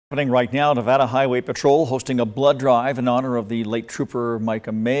Happening right now, Nevada Highway Patrol hosting a blood drive in honor of the late Trooper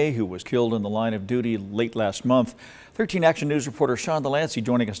Micah May, who was killed in the line of duty late last month. 13 Action News reporter Sean Delancey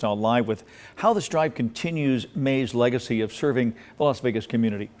joining us now live with how this drive continues May's legacy of serving the Las Vegas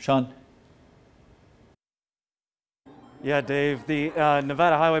community. Sean? Yeah, Dave, the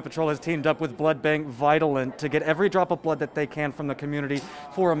Nevada Highway Patrol has teamed up with blood bank Vitalant to get every drop of blood that they can from the community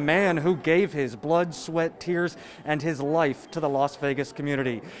for a man who gave his blood, sweat, tears, and his life to the Las Vegas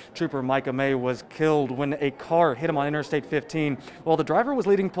community. Trooper Micah May was killed when a car hit him on Interstate 15 while the driver was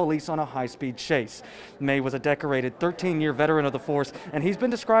leading police on a high-speed chase. May was a decorated 13-year veteran of the force, and he's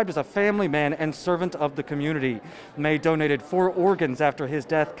been described as a family man and servant of the community. May donated 4 organs after his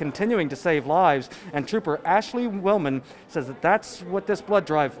death, continuing to save lives, and Trooper Ashley Wellman says that that's what this blood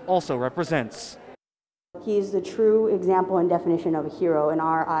drive also represents. He's the true example and definition of a hero in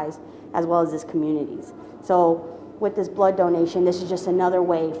our eyes, as well as this community's. So with this blood donation, this is just another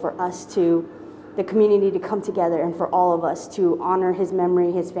way for us the community to come together and for all of us to honor his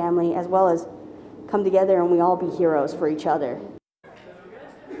memory, his family, as well as come together and we all be heroes for each other.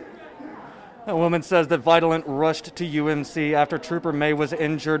 A woman says that Vitalant rushed to UMC after Trooper May was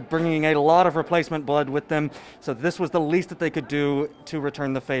injured, bringing a lot of replacement blood with them, so this was the least that they could do to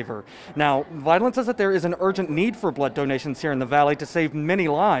return the favor. Now, Vitalant says that there is an urgent need for blood donations here in the Valley to save many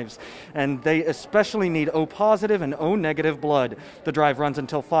lives, and they especially need O positive and O negative blood. The drive runs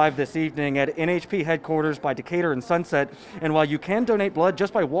until 5 this evening at NHP headquarters by Decatur and Sunset, and while you can donate blood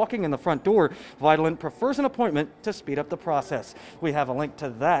just by walking in the front door, Vitalant prefers an appointment to speed up the process. We have a link to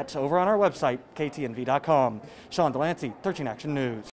that over on our website, ktnv.com. Sean Delancey, 13 Action News.